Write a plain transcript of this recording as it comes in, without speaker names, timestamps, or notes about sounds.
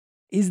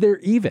Is there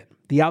even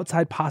the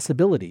outside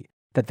possibility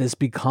that this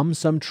becomes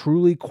some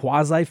truly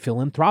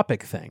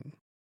quasi-philanthropic thing?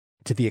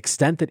 To the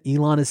extent that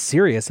Elon is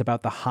serious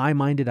about the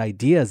high-minded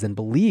ideas and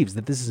believes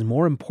that this is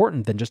more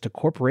important than just a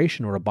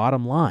corporation or a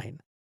bottom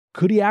line,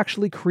 could he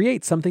actually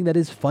create something that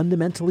is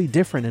fundamentally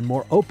different and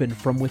more open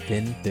from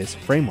within this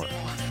framework?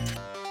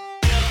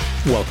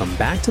 Welcome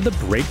back to The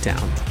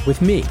Breakdown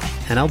with me,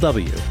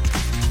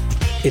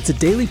 NLW. It's a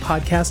daily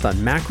podcast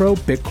on macro,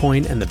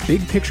 Bitcoin, and the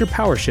big picture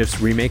power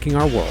shifts remaking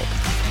our world.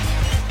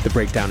 The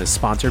Breakdown is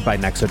sponsored by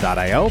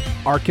Nexo.io,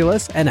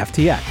 Arculus, and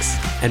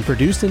FTX, and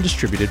produced and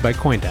distributed by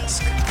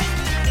CoinDesk.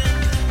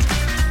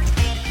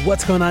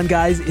 What's going on,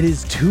 guys? It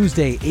is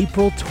Tuesday,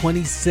 April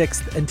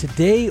 26th, and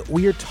today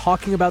we are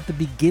talking about the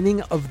beginning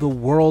of the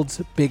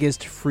world's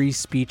biggest free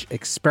speech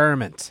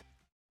experiment.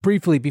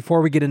 Briefly,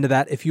 before we get into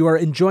that, if you are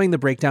enjoying The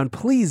Breakdown,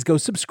 please go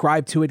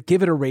subscribe to it,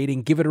 give it a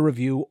rating, give it a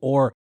review,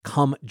 or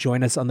come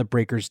join us on the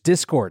Breakers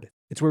Discord.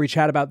 It's where we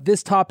chat about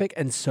this topic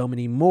and so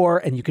many more,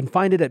 and you can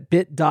find it at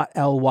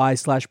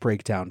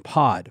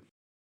bit.ly/breakdownpod.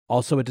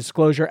 Also, a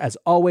disclosure, as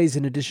always,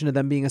 in addition to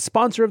them being a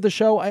sponsor of the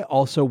show, I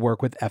also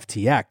work with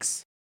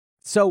FTX.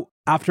 So,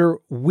 after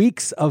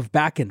weeks of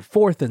back and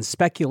forth and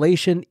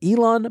speculation,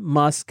 Elon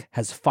Musk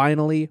has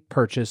finally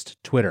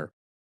purchased Twitter.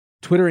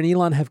 Twitter and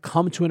Elon have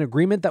come to an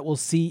agreement that will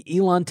see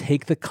Elon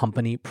take the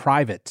company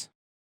private.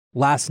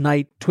 Last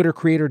night, Twitter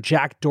creator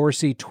Jack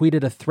Dorsey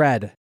tweeted a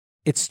thread.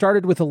 It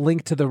started with a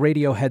link to the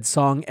Radiohead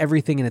song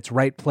Everything in Its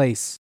Right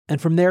Place.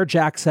 And from there,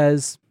 Jack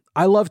says,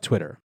 "I love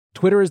Twitter.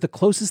 Twitter is the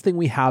closest thing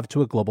we have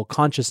to a global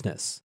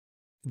consciousness.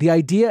 The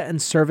idea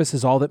and service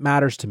is all that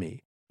matters to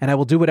me, and I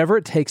will do whatever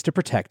it takes to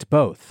protect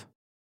both.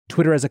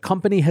 Twitter as a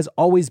company has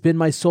always been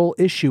my sole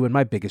issue and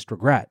my biggest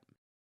regret.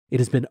 It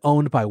has been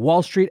owned by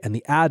Wall Street and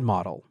the ad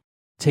model.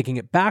 Taking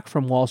it back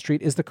from Wall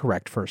Street is the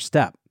correct first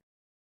step.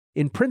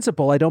 In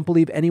principle, I don't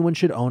believe anyone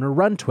should own or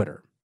run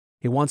Twitter.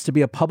 It wants to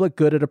be a public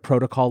good at a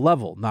protocol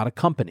level, not a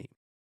company.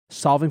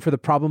 Solving for the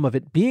problem of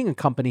it being a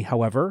company,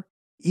 however,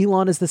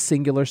 Elon is the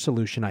singular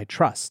solution I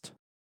trust.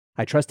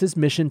 I trust his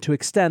mission to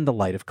extend the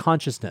light of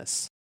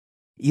consciousness.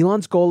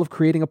 Elon's goal of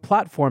creating a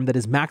platform that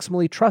is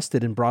maximally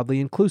trusted and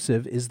broadly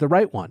inclusive is the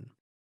right one.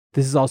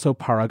 This is also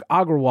Parag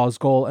Agrawal's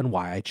goal and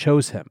why I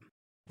chose him.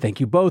 Thank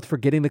you both for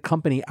getting the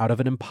company out of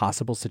an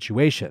impossible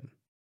situation.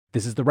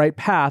 This is the right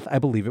path, I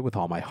believe it with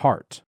all my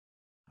heart.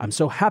 I'm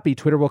so happy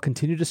Twitter will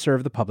continue to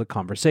serve the public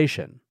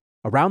conversation,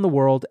 around the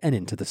world and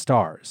into the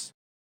stars."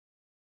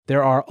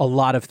 There are a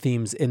lot of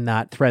themes in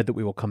that thread that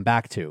we will come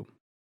back to.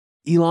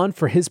 Elon,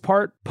 for his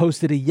part,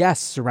 posted a yes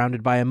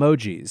surrounded by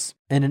emojis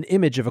and an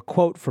image of a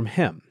quote from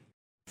him.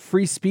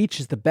 "Free speech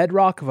is the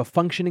bedrock of a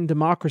functioning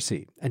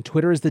democracy, and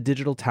Twitter is the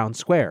digital town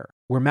square,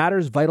 where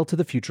matters vital to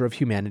the future of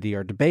humanity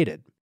are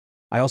debated.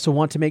 I also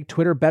want to make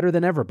Twitter better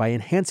than ever by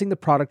enhancing the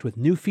product with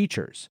new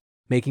features,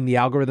 making the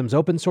algorithms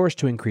open source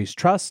to increase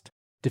trust,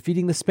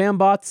 defeating the spam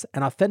bots,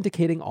 and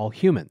authenticating all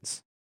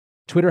humans.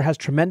 Twitter has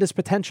tremendous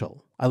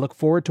potential. I look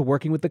forward to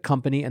working with the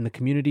company and the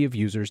community of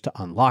users to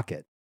unlock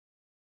it."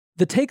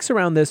 The takes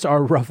around this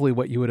are roughly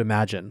what you would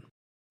imagine.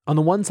 On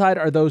the one side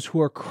are those who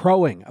are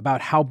crowing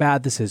about how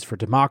bad this is for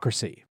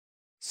democracy.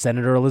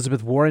 Senator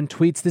Elizabeth Warren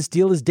tweets, "This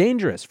deal is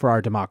dangerous for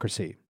our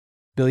democracy.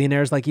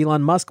 Billionaires like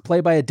Elon Musk play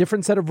by a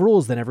different set of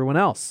rules than everyone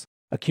else,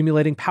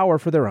 accumulating power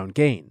for their own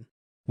gain.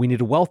 We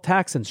need a wealth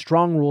tax and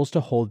strong rules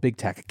to hold big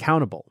tech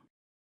accountable."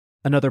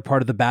 Another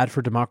part of the bad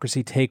for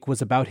democracy take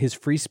was about his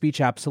free speech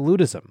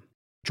absolutism.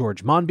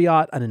 George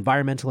Monbiot, an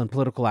environmental and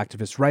political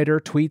activist writer,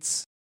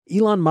 tweets,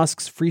 "Elon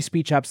Musk's free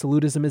speech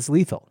absolutism is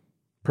lethal.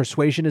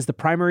 Persuasion is the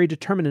primary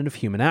determinant of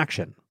human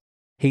action.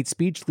 Hate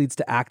speech leads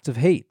to acts of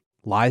hate.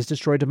 Lies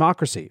destroy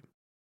democracy.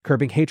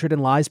 Curbing hatred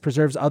and lies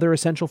preserves other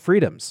essential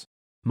freedoms.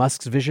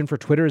 Musk's vision for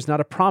Twitter is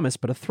not a promise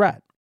but a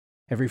threat.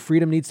 Every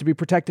freedom needs to be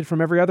protected from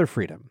every other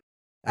freedom.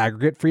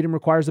 Aggregate freedom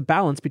requires a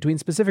balance between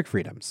specific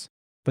freedoms.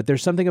 But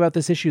there's something about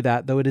this issue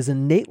that, though it is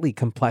innately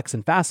complex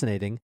and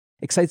fascinating,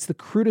 excites the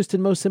crudest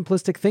and most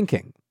simplistic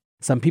thinking.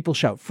 Some people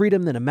shout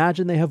freedom, then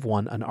imagine they have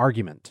won an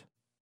argument."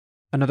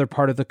 Another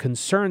part of the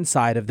concern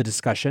side of the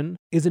discussion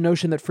is a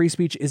notion that free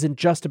speech isn't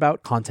just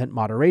about content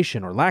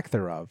moderation or lack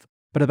thereof,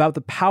 but about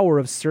the power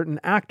of certain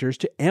actors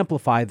to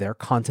amplify their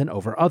content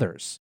over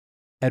others.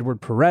 Edward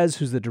Perez,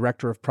 who's the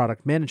director of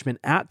product management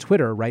at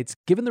Twitter, writes,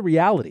 "Given the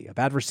reality of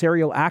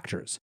adversarial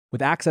actors,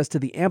 with access to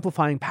the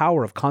amplifying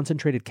power of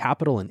concentrated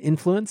capital and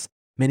influence,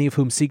 many of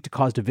whom seek to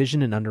cause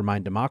division and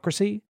undermine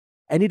democracy,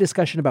 any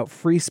discussion about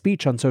free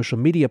speech on social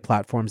media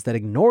platforms that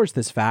ignores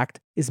this fact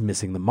is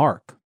missing the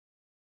mark."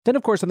 Then,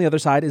 of course, on the other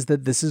side is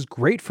that this is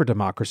great for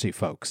democracy,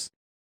 folks.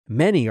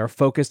 Many are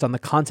focused on the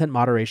content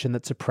moderation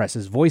that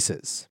suppresses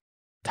voices.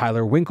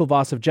 Tyler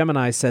Winklevoss of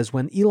Gemini says,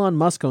 "When Elon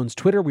Musk owns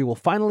Twitter, we will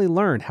finally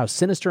learn how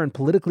sinister and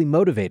politically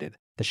motivated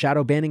the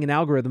shadow banning and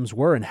algorithms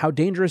were and how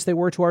dangerous they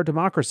were to our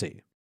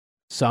democracy."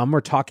 Some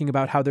are talking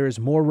about how there is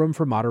more room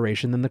for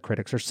moderation than the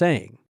critics are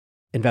saying.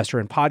 Investor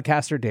and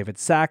podcaster David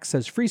Sachs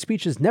says free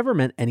speech has never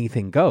meant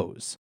anything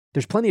goes.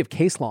 There's plenty of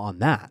case law on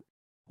that.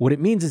 What it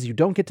means is you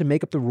don't get to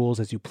make up the rules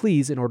as you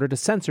please in order to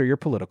censor your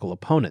political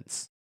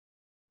opponents.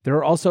 There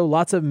are also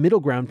lots of middle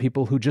ground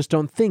people who just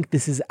don't think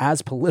this is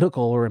as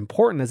political or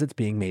important as it's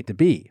being made to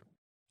be.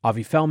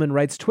 Avi Fellman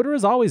writes, Twitter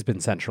has always been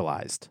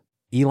centralized.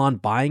 Elon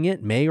buying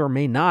it may or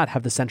may not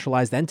have the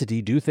centralized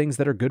entity do things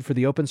that are good for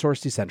the open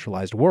source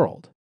decentralized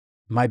world.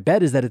 My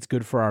bet is that it's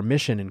good for our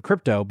mission in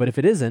crypto, but if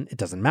it isn't, it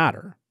doesn't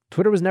matter.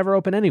 Twitter was never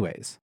open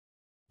anyways.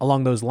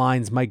 Along those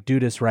lines, Mike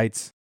Dudas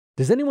writes,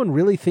 does anyone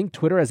really think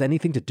Twitter has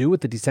anything to do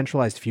with the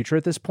decentralized future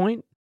at this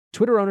point?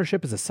 Twitter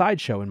ownership is a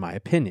sideshow in my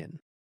opinion.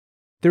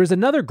 There is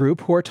another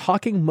group who are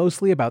talking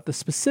mostly about the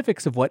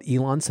specifics of what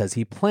Elon says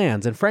he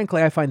plans, and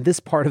frankly, I find this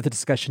part of the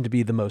discussion to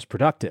be the most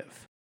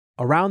productive.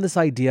 Around this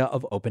idea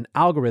of open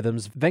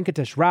algorithms,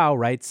 Venkatesh Rao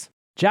writes,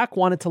 Jack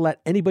wanted to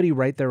let anybody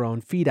write their own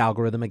feed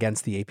algorithm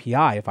against the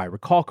API, if I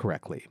recall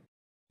correctly.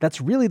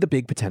 That's really the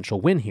big potential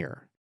win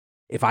here.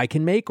 If I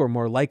can make, or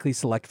more likely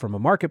select from a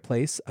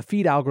marketplace, a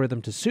feed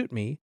algorithm to suit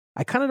me,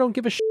 I kind of don't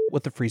give a shit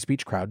what the free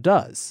speech crowd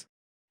does.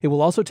 It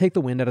will also take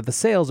the wind out of the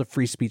sails of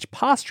free speech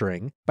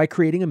posturing by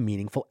creating a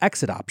meaningful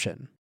exit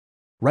option.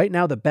 Right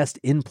now, the best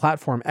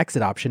in-platform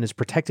exit option is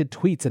protected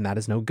tweets, and that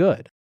is no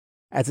good.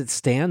 As it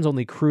stands,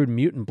 only crude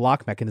mute and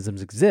block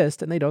mechanisms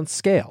exist, and they don't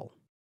scale.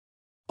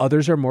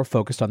 Others are more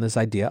focused on this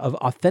idea of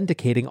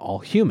authenticating all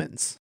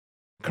humans.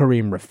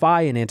 Karim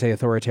Rifai, an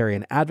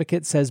anti-authoritarian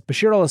advocate, says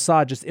Bashar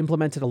al-Assad just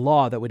implemented a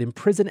law that would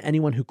imprison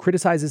anyone who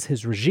criticizes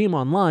his regime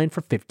online for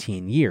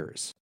 15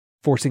 years.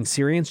 Forcing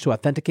Syrians to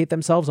authenticate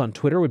themselves on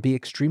Twitter would be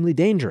extremely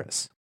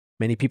dangerous.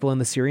 Many people in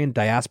the Syrian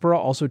diaspora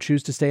also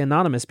choose to stay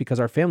anonymous because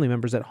our family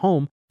members at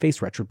home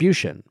face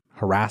retribution,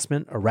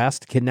 harassment,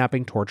 arrest,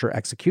 kidnapping, torture,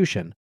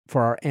 execution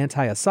for our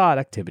anti-Assad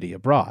activity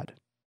abroad.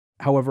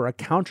 However, a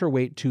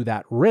counterweight to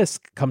that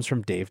risk comes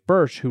from Dave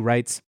Birch, who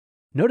writes,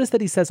 notice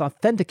that he says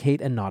authenticate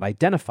and not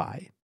identify.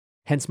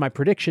 Hence my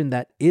prediction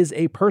that is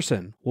a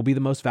person will be the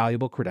most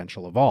valuable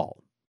credential of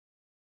all.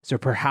 So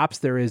perhaps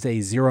there is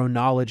a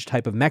zero-knowledge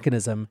type of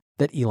mechanism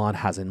that Elon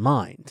has in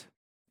mind.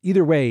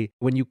 Either way,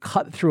 when you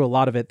cut through a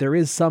lot of it, there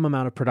is some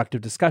amount of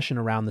productive discussion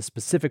around the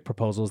specific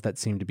proposals that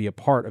seem to be a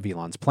part of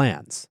Elon's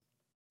plans.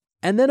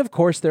 And then, of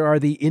course, there are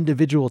the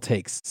individual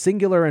takes,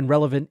 singular and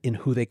relevant in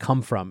who they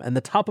come from, and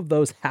the top of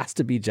those has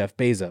to be Jeff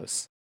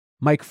Bezos.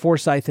 Mike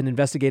Forsyth, an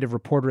investigative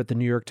reporter at the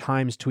New York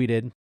Times,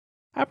 tweeted,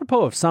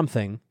 apropos of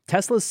something,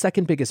 Tesla's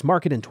second biggest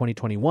market in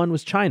 2021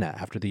 was China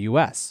after the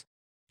US.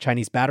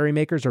 Chinese battery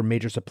makers are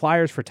major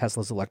suppliers for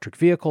Tesla's electric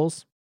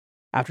vehicles.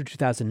 After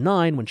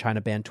 2009, when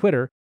China banned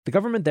Twitter, the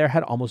government there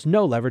had almost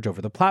no leverage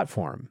over the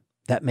platform.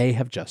 That may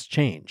have just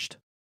changed.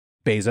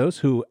 Bezos,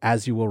 who,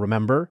 as you will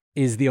remember,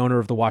 is the owner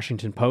of the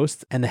Washington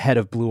Post and the head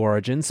of Blue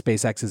Origin,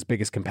 SpaceX's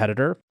biggest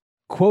competitor,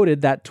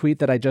 quoted that tweet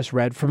that I just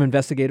read from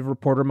investigative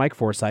reporter Mike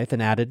Forsyth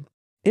and added,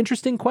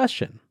 interesting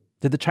question.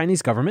 Did the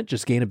Chinese government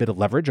just gain a bit of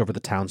leverage over the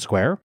town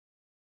square?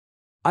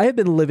 I have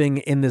been living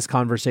in this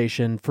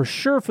conversation for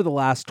sure for the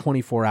last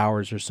 24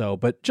 hours or so,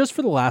 but just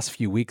for the last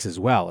few weeks as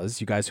well,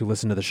 as you guys who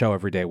listen to the show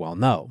every day well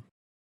know.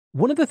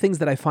 One of the things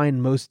that I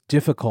find most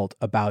difficult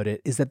about it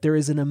is that there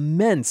is an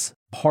immense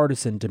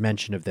partisan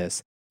dimension of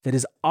this that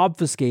is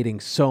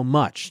obfuscating so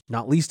much,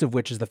 not least of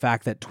which is the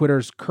fact that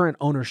Twitter's current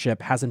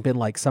ownership hasn't been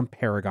like some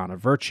paragon of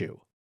virtue.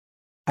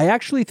 I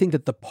actually think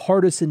that the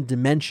partisan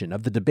dimension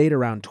of the debate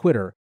around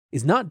Twitter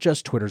is not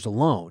just Twitter's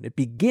alone. It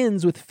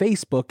begins with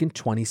Facebook in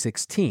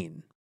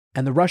 2016.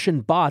 And the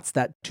Russian bots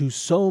that to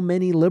so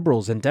many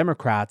liberals and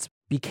Democrats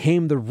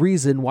became the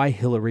reason why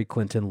Hillary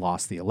Clinton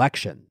lost the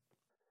election.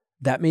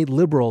 That made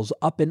liberals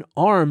up in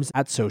arms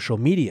at social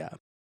media.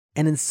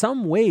 And in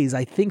some ways,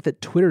 I think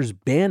that Twitter's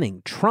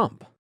banning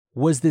Trump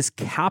was this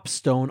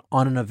capstone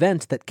on an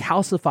event that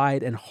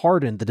calcified and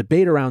hardened the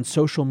debate around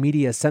social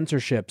media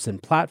censorships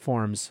and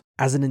platforms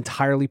as an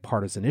entirely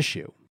partisan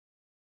issue.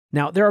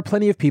 Now, there are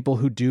plenty of people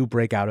who do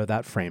break out of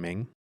that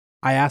framing.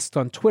 I asked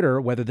on Twitter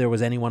whether there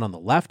was anyone on the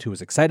left who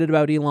was excited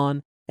about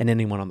Elon and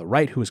anyone on the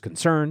right who was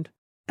concerned,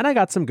 and I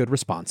got some good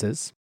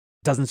responses.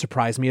 It doesn't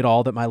surprise me at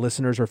all that my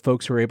listeners are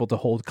folks who are able to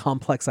hold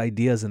complex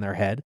ideas in their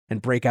head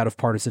and break out of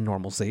partisan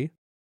normalcy,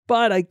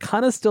 but I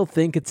kind of still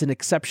think it's an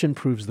exception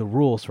proves the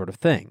rule sort of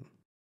thing.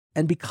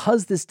 And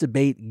because this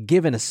debate,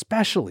 given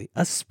especially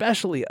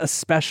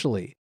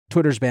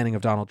Twitter's banning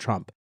of Donald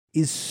Trump,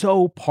 is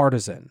so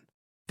partisan,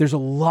 there's a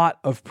lot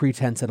of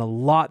pretense and a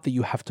lot that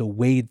you have to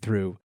wade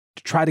through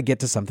to try to get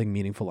to something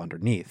meaningful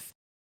underneath.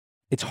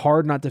 It's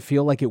hard not to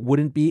feel like it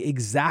wouldn't be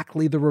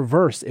exactly the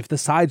reverse if the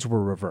sides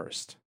were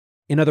reversed.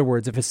 In other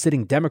words, if a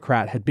sitting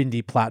Democrat had been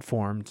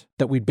deplatformed,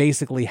 that we'd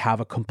basically have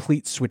a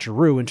complete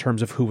switcheroo in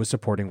terms of who was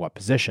supporting what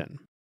position.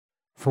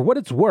 For what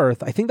it's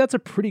worth, I think that's a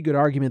pretty good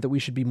argument that we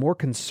should be more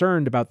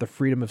concerned about the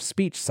freedom of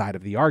speech side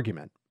of the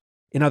argument.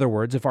 In other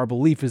words, if our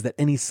belief is that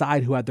any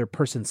side who had their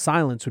person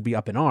silenced would be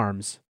up in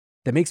arms,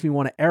 that makes me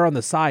want to err on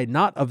the side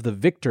not of the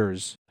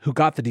victors who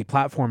got the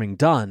deplatforming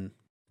done,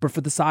 but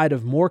for the side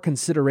of more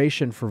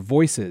consideration for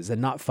voices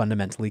and not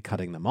fundamentally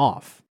cutting them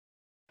off.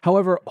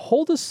 However,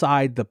 hold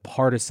aside the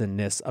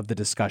partisanness of the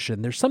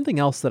discussion, there's something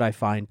else that I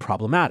find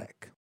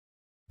problematic.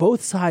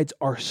 Both sides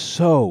are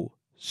so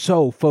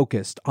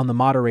focused on the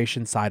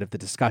moderation side of the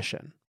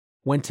discussion.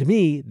 when to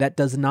me, that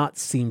does not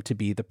seem to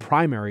be the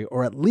primary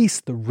or at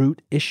least the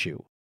root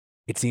issue.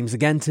 It seems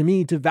again to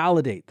me to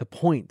validate the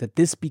point that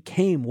this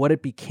became what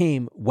it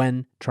became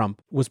when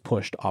Trump was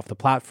pushed off the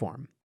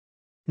platform.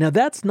 Now,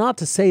 that's not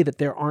to say that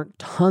there aren't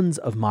tons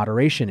of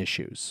moderation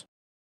issues.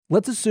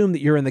 Let's assume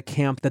that you're in the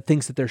camp that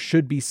thinks that there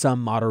should be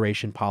some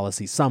moderation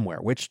policy somewhere,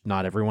 which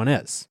not everyone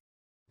is.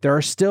 There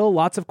are still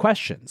lots of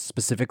questions,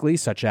 specifically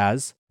such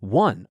as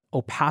 1.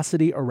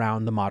 Opacity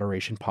around the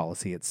moderation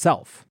policy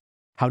itself.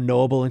 How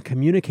knowable and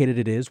communicated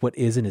it is what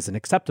is and isn't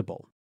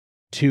acceptable.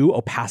 2.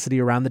 Opacity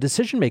around the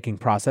decision-making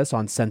process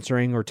on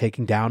censoring or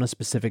taking down a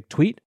specific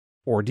tweet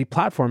or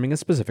deplatforming a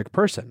specific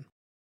person.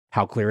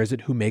 How clear is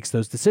it who makes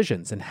those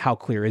decisions, and how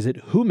clear is it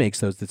who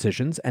makes those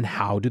decisions, and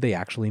how do they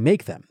actually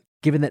make them,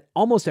 given that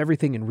almost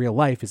everything in real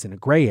life is in a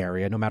gray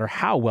area no matter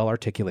how well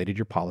articulated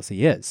your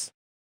policy is.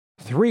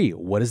 3.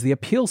 What is the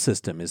appeal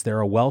system? Is there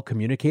a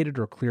well-communicated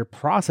or clear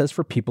process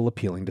for people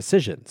appealing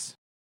decisions?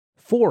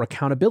 4.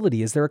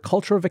 Accountability. Is there a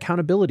culture of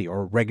accountability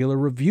or regular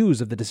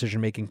reviews of the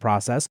decision-making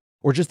process,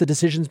 or just the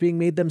decisions being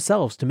made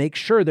themselves to make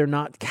sure they're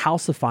not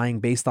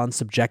calcifying based on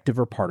subjective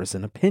or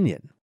partisan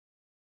opinion?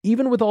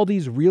 Even with all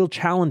these real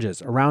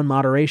challenges around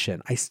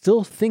moderation, I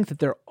still think that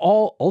they're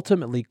all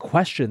ultimately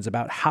questions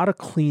about how to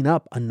clean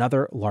up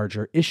another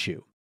larger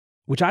issue,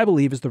 which I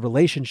believe is the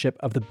relationship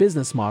of the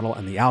business model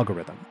and the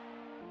algorithm.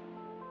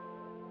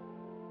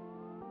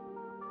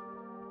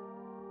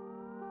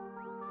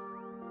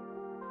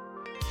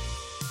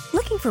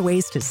 Looking for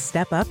ways to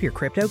step up your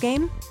crypto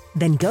game?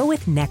 Then go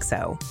with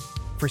Nexo.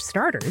 For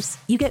starters,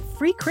 you get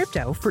free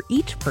crypto for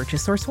each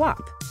purchase or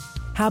swap.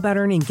 How about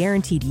earning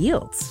guaranteed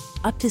yields?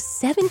 Up to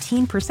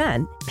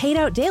 17% paid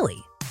out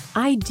daily.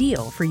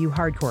 Ideal for you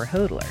hardcore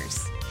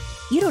hodlers.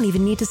 You don't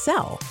even need to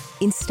sell.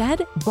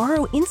 Instead,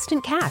 borrow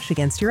instant cash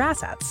against your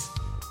assets.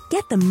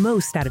 Get the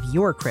most out of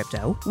your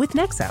crypto with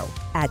Nexo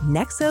at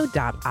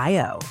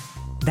nexo.io.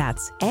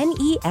 That's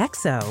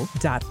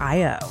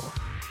NEXO.io.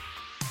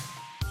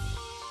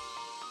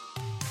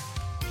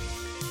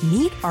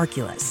 Meet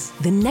Arculus,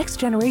 the next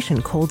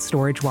generation cold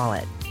storage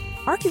wallet.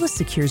 Arculus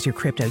secures your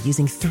crypto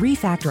using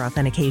 3-factor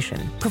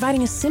authentication,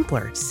 providing a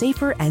simpler,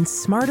 safer, and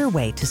smarter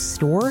way to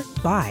store,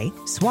 buy,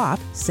 swap,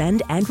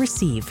 send, and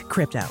receive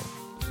crypto.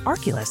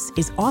 Arculus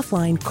is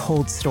offline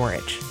cold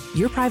storage.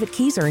 Your private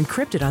keys are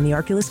encrypted on the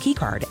Arculus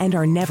keycard and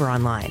are never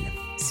online.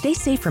 Stay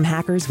safe from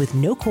hackers with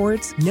no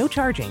cords, no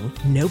charging,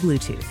 no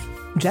Bluetooth.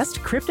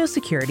 Just crypto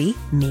security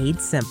made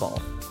simple.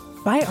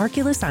 Buy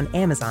Arculus on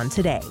Amazon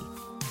today.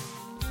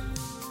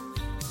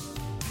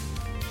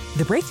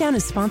 The breakdown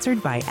is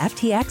sponsored by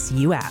FTX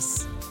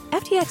US.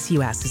 FTX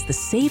US is the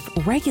safe,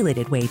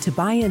 regulated way to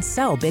buy and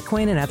sell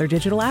Bitcoin and other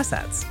digital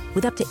assets,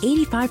 with up to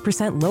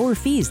 85% lower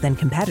fees than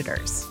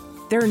competitors.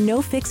 There are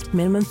no fixed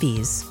minimum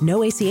fees,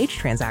 no ACH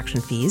transaction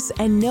fees,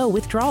 and no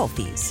withdrawal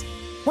fees.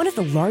 One of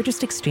the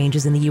largest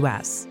exchanges in the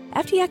US,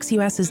 FTX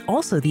US is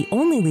also the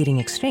only leading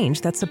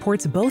exchange that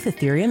supports both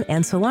Ethereum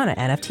and Solana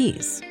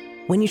NFTs.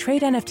 When you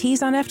trade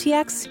NFTs on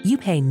FTX, you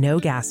pay no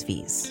gas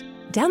fees.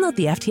 Download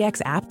the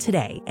FTX app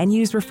today and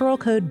use referral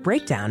code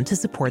BREAKDOWN to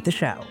support the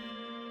show.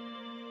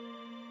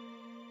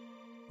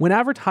 When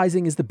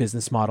advertising is the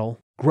business model,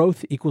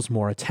 growth equals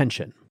more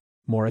attention.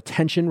 More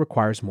attention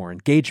requires more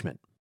engagement.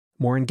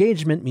 More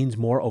engagement means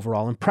more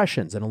overall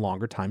impressions and a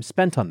longer time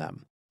spent on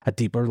them, a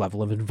deeper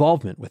level of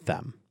involvement with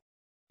them.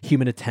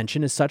 Human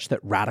attention is such that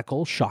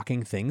radical,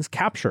 shocking things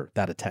capture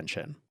that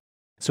attention.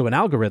 So an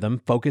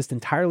algorithm focused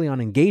entirely on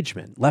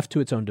engagement, left to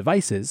its own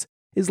devices,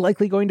 is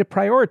likely going to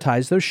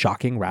prioritize those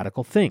shocking,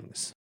 radical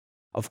things.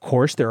 Of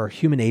course, there are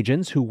human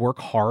agents who work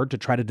hard to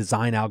try to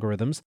design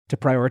algorithms to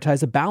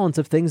prioritize a balance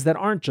of things that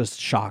aren't just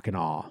shock and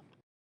awe.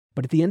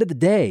 But at the end of the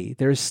day,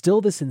 there is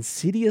still this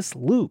insidious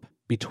loop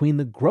between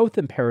the growth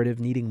imperative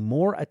needing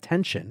more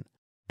attention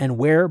and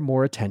where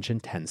more attention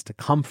tends to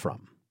come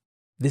from.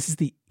 This is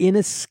the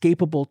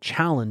inescapable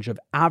challenge of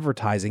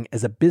advertising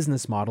as a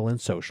business model in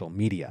social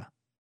media.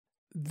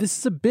 This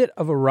is a bit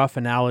of a rough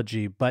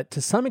analogy, but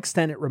to some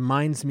extent it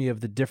reminds me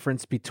of the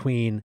difference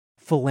between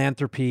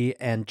philanthropy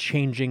and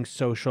changing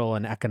social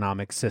and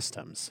economic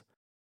systems.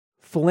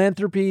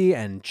 Philanthropy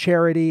and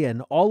charity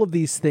and all of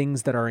these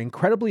things that are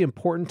incredibly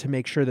important to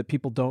make sure that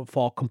people don't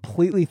fall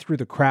completely through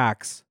the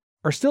cracks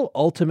are still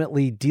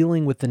ultimately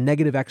dealing with the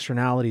negative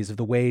externalities of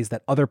the ways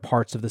that other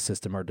parts of the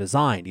system are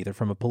designed, either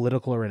from a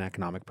political or an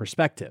economic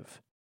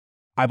perspective.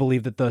 I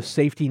believe that the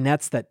safety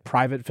nets that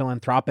private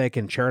philanthropic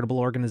and charitable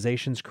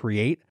organizations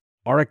create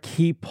are a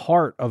key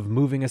part of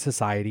moving a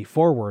society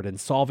forward and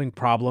solving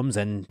problems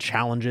and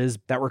challenges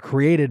that were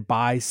created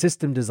by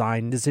system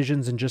design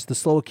decisions and just the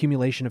slow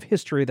accumulation of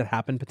history that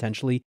happened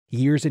potentially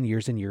years and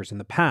years and years in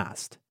the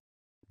past.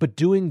 But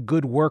doing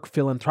good work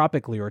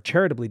philanthropically or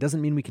charitably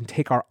doesn't mean we can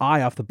take our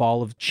eye off the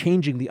ball of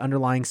changing the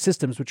underlying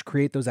systems which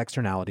create those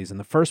externalities in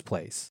the first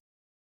place.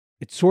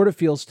 It sort of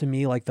feels to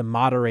me like the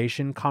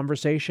moderation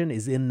conversation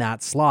is in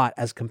that slot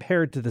as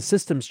compared to the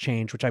systems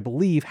change, which I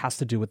believe has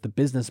to do with the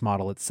business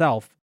model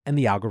itself and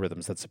the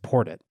algorithms that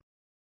support it.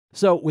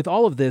 So with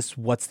all of this,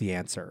 what's the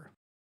answer?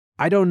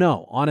 I don't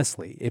know,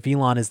 honestly, if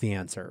Elon is the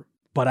answer.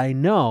 But I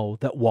know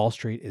that Wall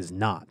Street is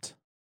not.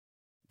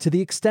 To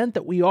the extent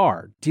that we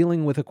are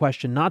dealing with a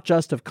question not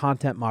just of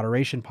content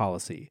moderation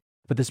policy,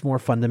 but this more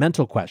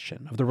fundamental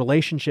question of the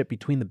relationship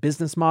between the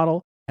business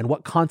model and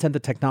what content the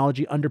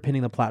technology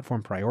underpinning the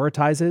platform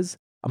prioritizes,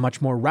 a much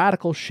more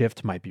radical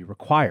shift might be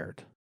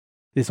required.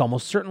 This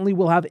almost certainly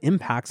will have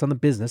impacts on the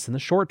business in the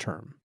short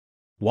term.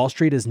 Wall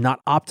Street is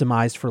not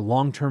optimized for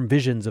long-term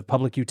visions of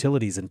public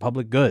utilities and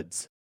public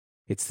goods.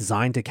 It's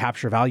designed to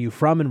capture value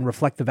from and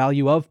reflect the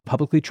value of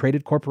publicly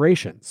traded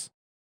corporations.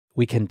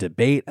 We can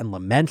debate and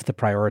lament the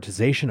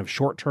prioritization of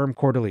short-term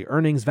quarterly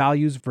earnings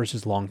values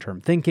versus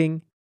long-term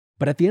thinking,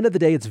 but at the end of the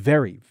day, it's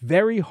very,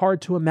 very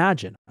hard to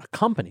imagine a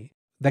company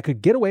that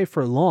could get away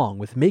for long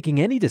with making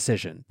any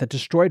decision that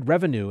destroyed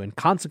revenue and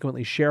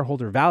consequently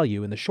shareholder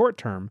value in the short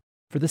term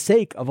for the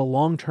sake of a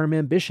long-term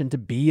ambition to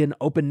be an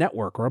open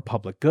network or a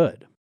public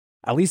good.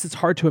 At least it's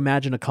hard to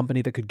imagine a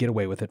company that could get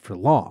away with it for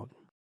long.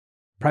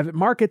 Private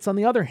markets, on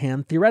the other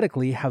hand,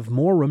 theoretically have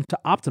more room to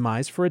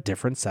optimize for a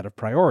different set of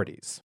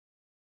priorities.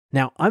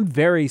 Now, I'm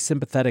very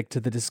sympathetic to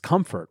the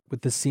discomfort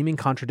with the seeming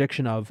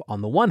contradiction of,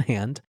 on the one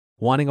hand,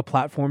 wanting a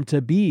platform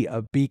to be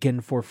a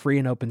beacon for free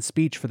and open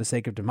speech for the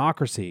sake of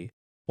democracy,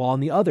 while on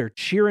the other,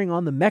 cheering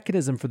on the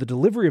mechanism for the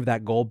delivery of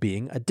that goal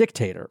being a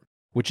dictator,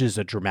 which is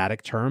a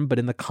dramatic term, but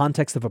in the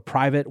context of a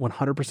private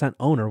 100%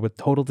 owner with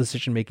total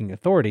decision-making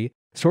authority,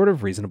 sort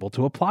of reasonable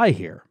to apply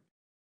here.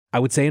 I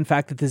would say, in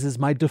fact, that this is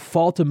my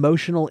default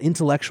emotional,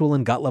 intellectual,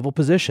 and gut-level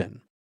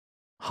position.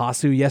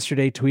 Hasu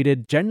yesterday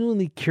tweeted,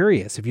 "Genuinely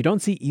curious, if you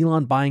don't see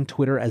Elon buying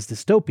Twitter as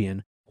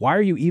dystopian, why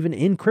are you even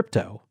in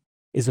crypto?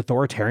 Is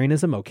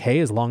authoritarianism okay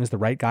as long as the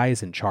right guy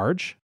is in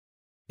charge?"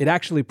 It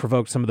actually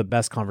provoked some of the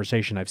best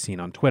conversation I've seen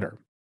on Twitter.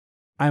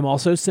 I'm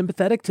also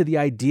sympathetic to the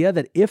idea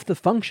that if the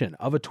function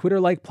of a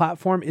Twitter-like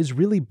platform is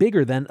really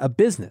bigger than a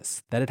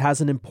business, that it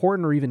has an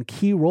important or even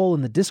key role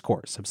in the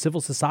discourse of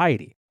civil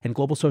society and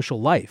global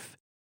social life,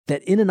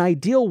 that in an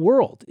ideal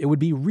world, it would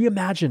be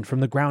reimagined from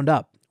the ground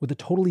up with a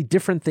totally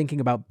different thinking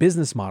about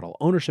business model,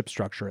 ownership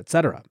structure,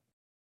 etc.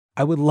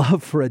 I would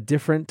love for a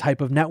different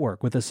type of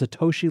network with a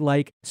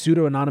Satoshi-like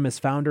pseudo-anonymous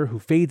founder who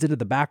fades into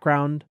the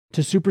background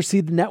to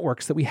supersede the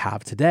networks that we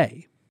have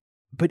today.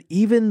 But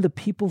even the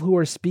people who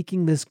are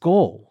speaking this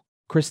goal,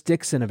 Chris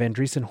Dixon of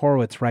Andreessen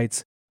Horowitz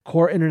writes,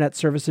 core internet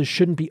services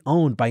shouldn't be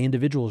owned by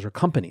individuals or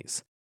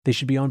companies. They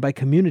should be owned by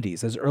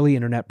communities, as early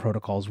internet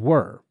protocols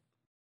were.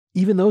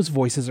 Even those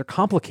voices are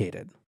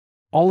complicated.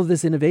 All of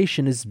this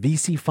innovation is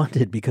VC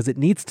funded because it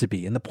needs to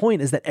be, and the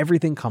point is that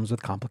everything comes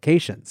with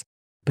complications.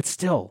 But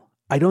still,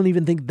 I don't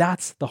even think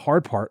that's the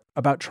hard part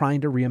about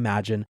trying to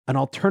reimagine an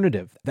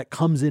alternative that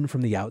comes in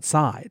from the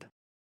outside.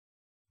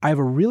 I have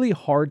a really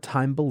hard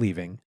time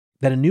believing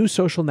that a new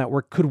social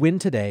network could win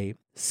today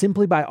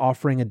simply by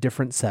offering a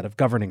different set of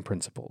governing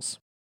principles.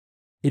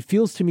 It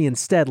feels to me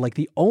instead like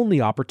the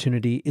only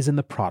opportunity is in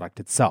the product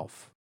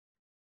itself.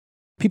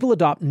 People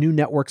adopt new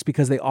networks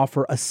because they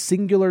offer a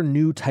singular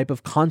new type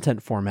of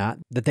content format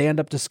that they end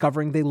up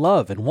discovering they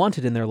love and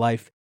wanted in their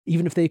life,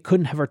 even if they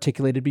couldn't have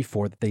articulated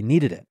before that they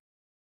needed it.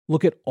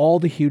 Look at all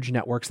the huge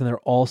networks, and they're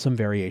all some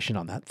variation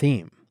on that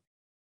theme.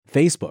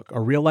 Facebook,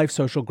 a real-life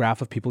social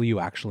graph of people you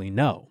actually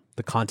know.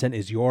 The content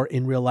is your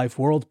in-real-life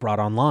world brought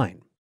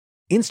online.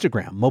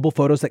 Instagram, mobile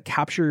photos that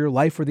capture your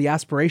life or the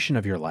aspiration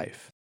of your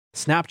life.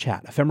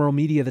 Snapchat, ephemeral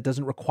media that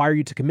doesn't require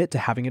you to commit to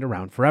having it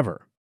around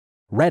forever.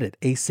 Reddit,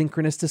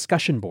 asynchronous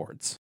discussion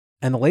boards.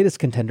 And the latest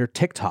contender,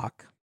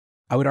 TikTok.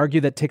 I would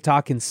argue that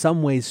TikTok in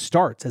some ways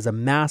starts as a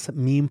mass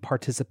meme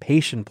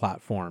participation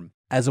platform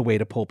as a way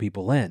to pull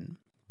people in.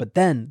 But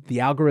then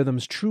the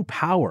algorithm's true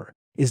power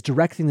is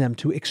directing them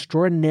to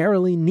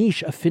extraordinarily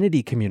niche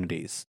affinity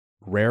communities.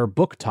 Rare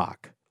book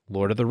talk,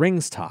 Lord of the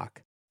Rings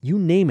talk. You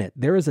name it,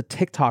 there is a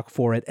TikTok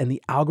for it, and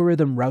the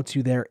algorithm routes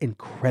you there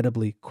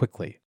incredibly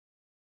quickly.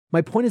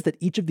 My point is that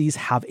each of these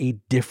have a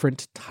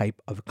different type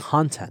of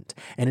content,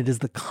 and it is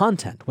the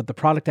content, what the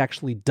product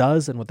actually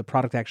does and what the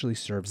product actually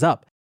serves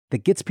up,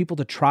 that gets people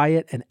to try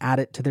it and add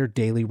it to their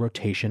daily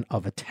rotation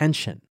of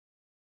attention.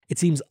 It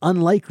seems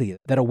unlikely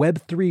that a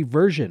Web3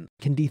 version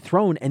can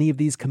dethrone any of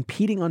these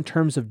competing on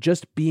terms of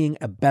just being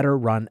a better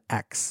run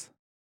X.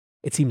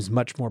 It seems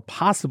much more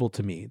possible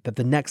to me that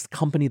the next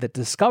company that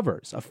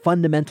discovers a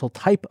fundamental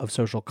type of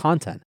social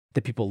content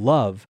that people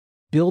love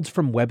builds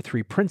from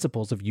Web3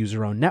 principles of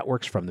user-owned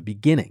networks from the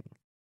beginning.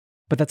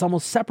 But that's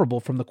almost separable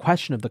from the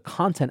question of the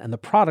content and the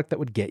product that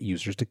would get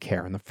users to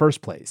care in the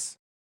first place.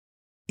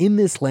 In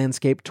this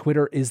landscape,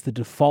 Twitter is the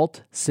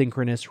default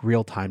synchronous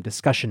real-time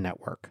discussion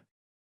network.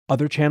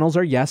 Other channels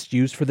are, yes,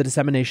 used for the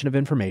dissemination of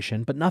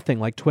information, but nothing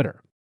like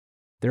Twitter.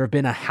 There have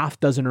been a half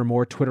dozen or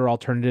more Twitter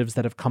alternatives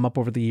that have come up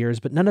over the years,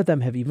 but none of them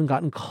have even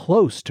gotten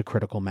close to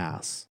critical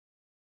mass.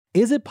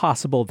 Is it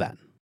possible, then,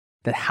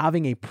 that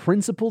having a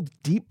principled,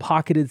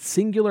 deep-pocketed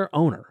singular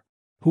owner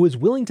who is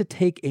willing to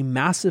take a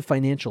massive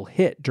financial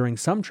hit during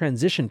some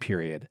transition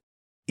period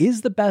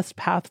is the best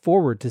path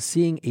forward to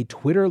seeing a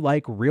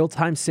Twitter-like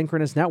real-time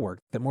synchronous network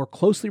that more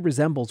closely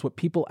resembles what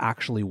people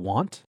actually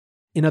want?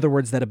 In other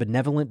words, that a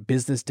benevolent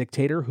business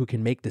dictator who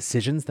can make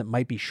decisions that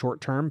might be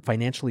short-term,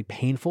 financially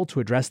painful to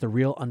address the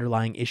real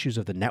underlying issues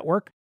of the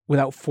network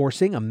without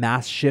forcing a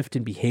mass shift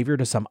in behavior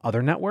to some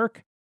other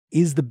network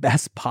is the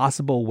best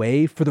possible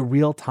way for the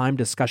real-time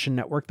discussion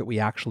network that we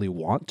actually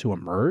want to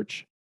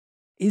emerge?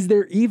 Is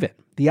there even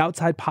the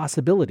outside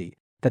possibility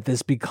that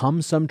this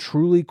becomes some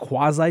truly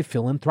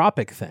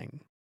quasi-philanthropic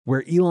thing,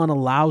 where Elon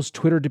allows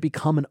Twitter to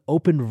become an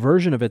open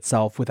version of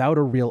itself without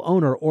a real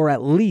owner, or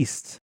at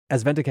least,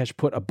 as Venkatesh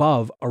put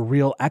above, a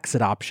real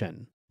exit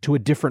option to a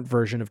different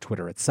version of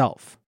Twitter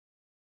itself?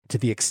 To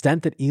the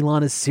extent that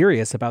Elon is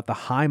serious about the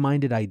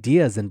high-minded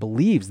ideas and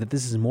believes that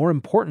this is more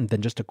important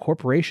than just a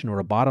corporation or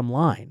a bottom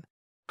line,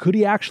 could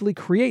he actually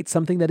create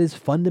something that is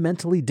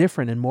fundamentally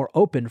different and more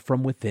open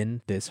from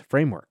within this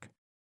framework?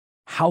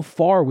 How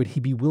far would he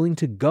be willing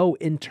to go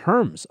in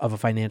terms of a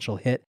financial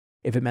hit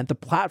if it meant the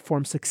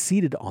platform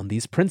succeeded on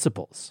these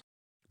principles?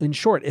 In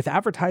short, if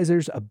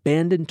advertisers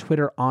abandoned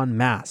Twitter en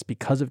masse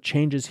because of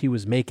changes he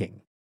was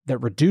making that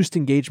reduced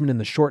engagement in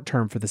the short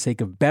term for the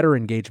sake of better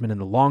engagement in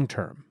the long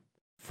term,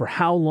 for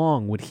how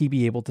long would he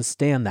be able to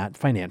stand that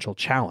financial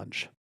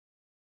challenge?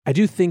 I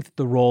do think that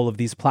the role of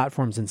these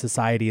platforms in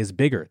society is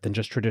bigger than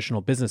just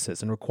traditional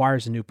businesses and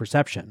requires a new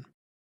perception.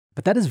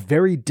 But that is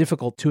very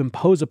difficult to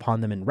impose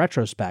upon them in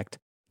retrospect,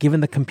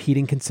 given the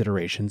competing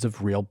considerations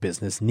of real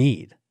business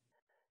need.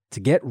 To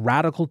get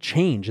radical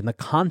change in the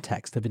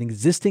context of an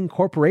existing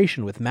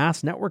corporation with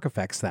mass network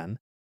effects, then,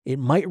 it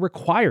might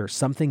require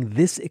something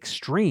this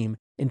extreme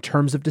in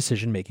terms of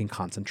decision-making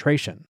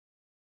concentration.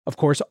 Of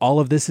course, all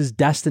of this is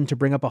destined to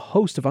bring up a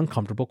host of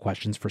uncomfortable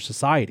questions for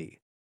society.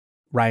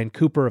 Ryan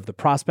Cooper of The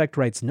Prospect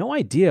writes, "No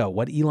idea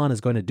what Elon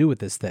is going to do with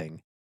this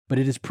thing, but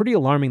it is pretty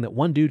alarming that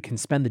one dude can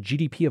spend the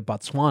GDP of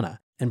Botswana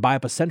and buy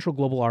up a central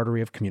global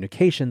artery of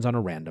communications on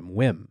a random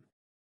whim."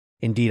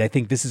 Indeed, I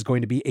think this is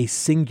going to be a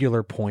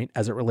singular point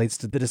as it relates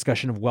to the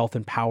discussion of wealth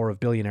and power of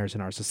billionaires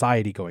in our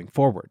society going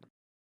forward.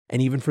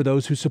 And even for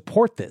those who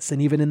support this,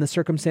 and even in the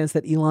circumstance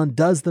that Elon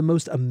does the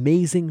most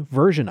amazing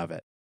version of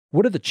it,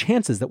 what are the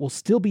chances that we'll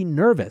still be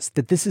nervous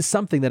that this is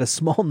something that a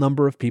small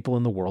number of people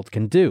in the world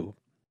can do?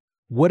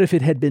 What if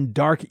it had been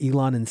Dark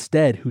Elon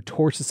instead who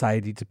tore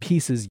society to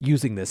pieces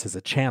using this as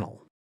a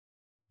channel?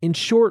 In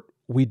short,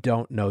 we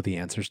don't know the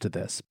answers to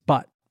this,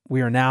 but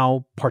we are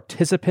now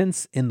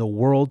participants in the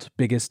world's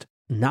biggest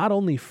not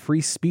only free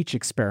speech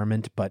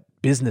experiment, but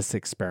business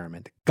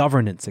experiment,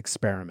 governance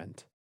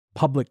experiment,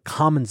 public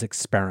commons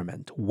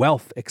experiment,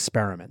 wealth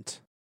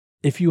experiment.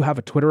 If you have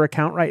a Twitter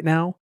account right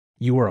now,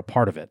 you are a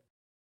part of it.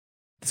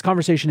 This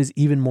conversation is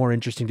even more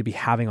interesting to be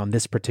having on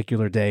this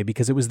particular day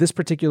because it was this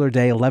particular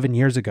day 11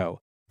 years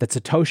ago that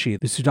Satoshi,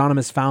 the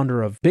pseudonymous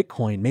founder of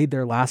Bitcoin, made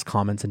their last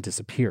comments and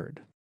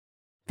disappeared.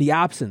 The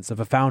absence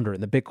of a founder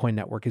in the Bitcoin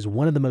network is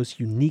one of the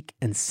most unique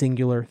and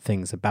singular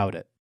things about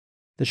it.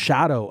 The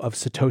shadow of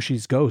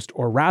Satoshi's ghost,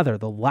 or rather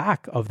the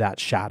lack of that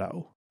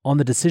shadow, on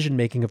the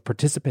decision-making of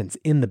participants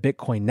in the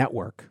Bitcoin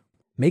network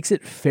makes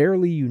it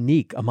fairly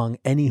unique among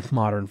any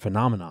modern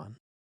phenomenon.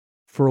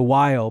 For a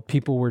while,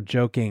 people were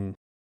joking,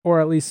 or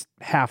at least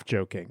half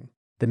joking,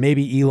 that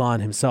maybe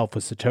Elon himself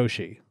was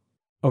Satoshi.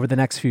 Over the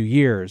next few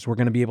years, we're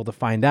going to be able to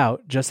find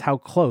out just how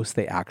close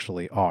they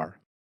actually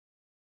are.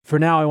 For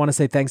now, I want to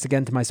say thanks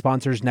again to my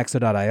sponsors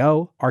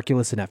Nexo.io,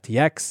 Arculus, and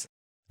FTX,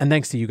 and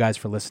thanks to you guys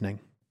for listening.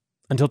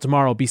 Until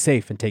tomorrow, be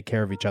safe and take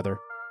care of each other.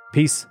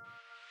 Peace.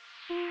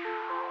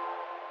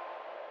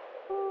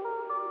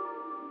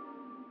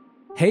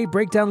 Hey,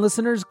 Breakdown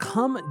listeners,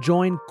 come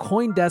join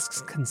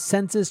CoinDesk's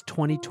Consensus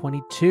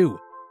 2022,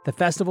 the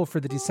festival for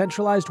the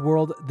decentralized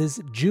world, this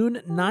June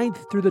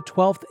 9th through the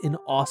 12th in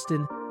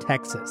Austin,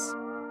 Texas.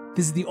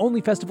 This is the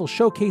only festival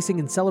showcasing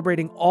and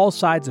celebrating all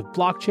sides of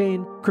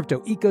blockchain, crypto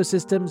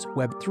ecosystems,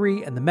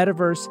 Web3, and the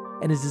metaverse,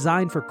 and is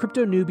designed for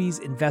crypto newbies,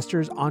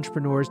 investors,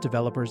 entrepreneurs,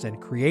 developers, and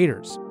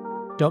creators.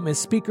 Don't miss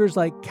speakers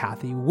like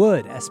Cathie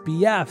Wood,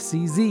 SBF,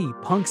 CZ,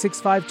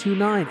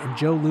 Punk6529, and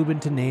Joe Lubin,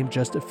 to name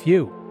just a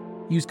few.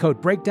 Use code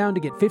BREAKDOWN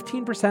to get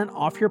 15%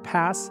 off your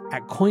pass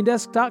at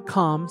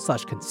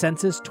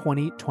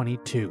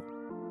CoinDesk.com/consensus2022.